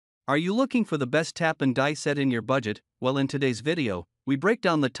Are you looking for the best tap and die set in your budget? Well, in today's video, we break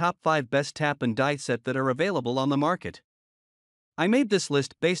down the top 5 best tap and die set that are available on the market. I made this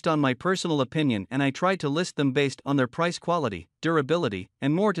list based on my personal opinion, and I tried to list them based on their price, quality, durability,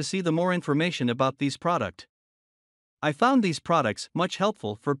 and more to see the more information about these products. I found these products much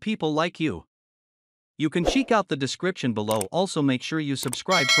helpful for people like you. You can check out the description below. Also make sure you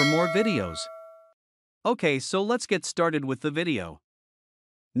subscribe for more videos. Okay, so let's get started with the video.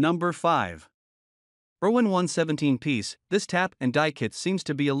 Number 5. Irwin 117 piece. This tap and die kit seems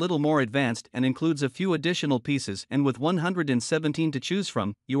to be a little more advanced and includes a few additional pieces, and with 117 to choose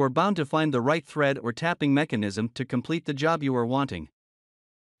from, you are bound to find the right thread or tapping mechanism to complete the job you are wanting.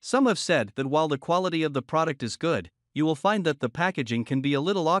 Some have said that while the quality of the product is good, you will find that the packaging can be a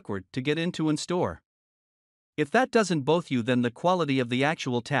little awkward to get into and store. If that doesn't bother you, then the quality of the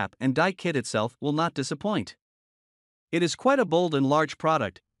actual tap and die kit itself will not disappoint. It is quite a bold and large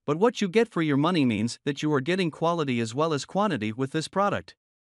product, but what you get for your money means that you are getting quality as well as quantity with this product.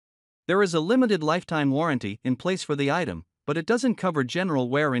 There is a limited lifetime warranty in place for the item, but it doesn't cover general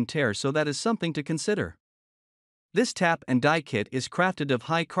wear and tear, so that is something to consider. This tap and die kit is crafted of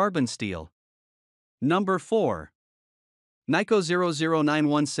high carbon steel. Number 4. Nyko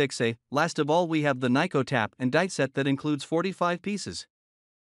 00916A. Last of all, we have the Nyko tap and die set that includes 45 pieces.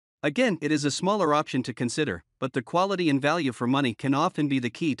 Again, it is a smaller option to consider, but the quality and value for money can often be the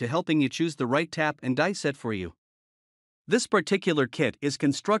key to helping you choose the right tap and die set for you. This particular kit is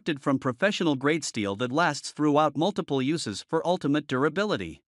constructed from professional grade steel that lasts throughout multiple uses for ultimate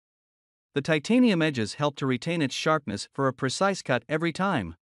durability. The titanium edges help to retain its sharpness for a precise cut every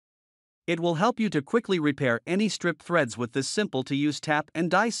time. It will help you to quickly repair any stripped threads with this simple to use tap and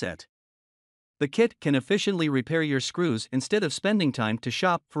die set. The kit can efficiently repair your screws instead of spending time to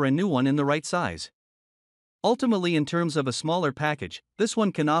shop for a new one in the right size. Ultimately, in terms of a smaller package, this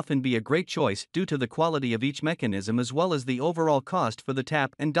one can often be a great choice due to the quality of each mechanism as well as the overall cost for the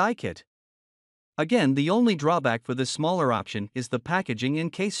tap and die kit. Again, the only drawback for this smaller option is the packaging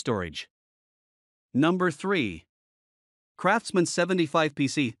and case storage. Number 3. Craftsman 75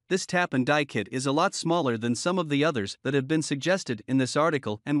 PC. This tap and die kit is a lot smaller than some of the others that have been suggested in this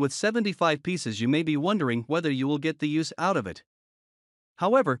article, and with 75 pieces you may be wondering whether you will get the use out of it.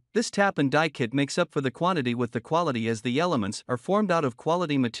 However, this tap and die kit makes up for the quantity with the quality, as the elements are formed out of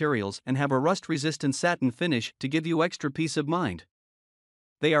quality materials and have a rust-resistant satin finish to give you extra peace of mind.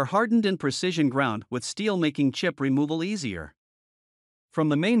 They are hardened and precision ground with steel, making chip removal easier. From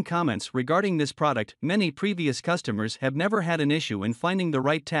the main comments regarding this product, many previous customers have never had an issue in finding the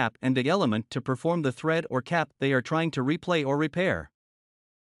right tap and die element to perform the thread or cap they are trying to replay or repair.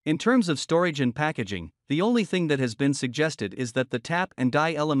 In terms of storage and packaging, the only thing that has been suggested is that the tap and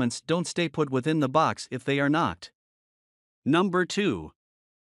die elements don't stay put within the box if they are knocked. Number 2.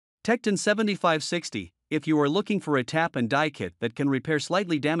 Tekton 7560. If you are looking for a tap and die kit that can repair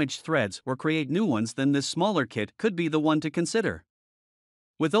slightly damaged threads or create new ones, then this smaller kit could be the one to consider.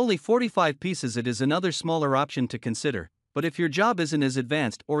 With only 45 pieces, it is another smaller option to consider, but if your job isn't as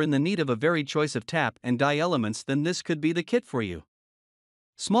advanced or in the need of a varied choice of tap and die elements, then this could be the kit for you.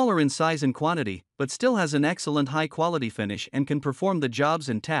 Smaller in size and quantity, but still has an excellent high-quality finish and can perform the jobs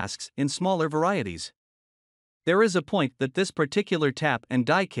and tasks in smaller varieties. There is a point that this particular tap and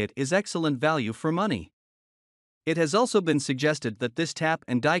die kit is excellent value for money. It has also been suggested that this tap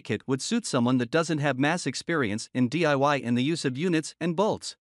and die kit would suit someone that doesn't have mass experience in DIY and the use of units and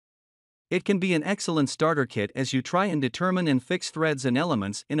bolts. It can be an excellent starter kit as you try and determine and fix threads and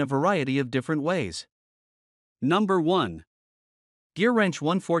elements in a variety of different ways. Number 1. Gear Wrench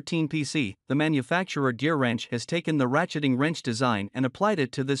 114 PC. The manufacturer Gear Wrench has taken the ratcheting wrench design and applied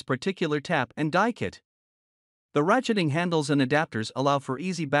it to this particular tap and die kit. The ratcheting handles and adapters allow for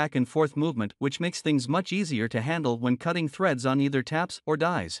easy back and forth movement, which makes things much easier to handle when cutting threads on either taps or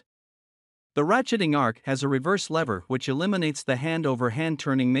dies. The ratcheting arc has a reverse lever which eliminates the hand-over-hand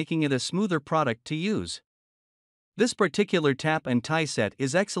turning, making it a smoother product to use. This particular tap and tie set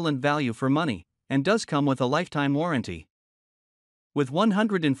is excellent value for money, and does come with a lifetime warranty. With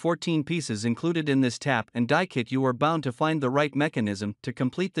 114 pieces included in this tap and die kit, you are bound to find the right mechanism to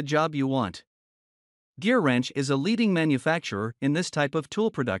complete the job you want. Gear Wrench is a leading manufacturer in this type of tool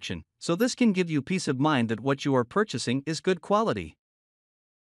production, so this can give you peace of mind that what you are purchasing is good quality.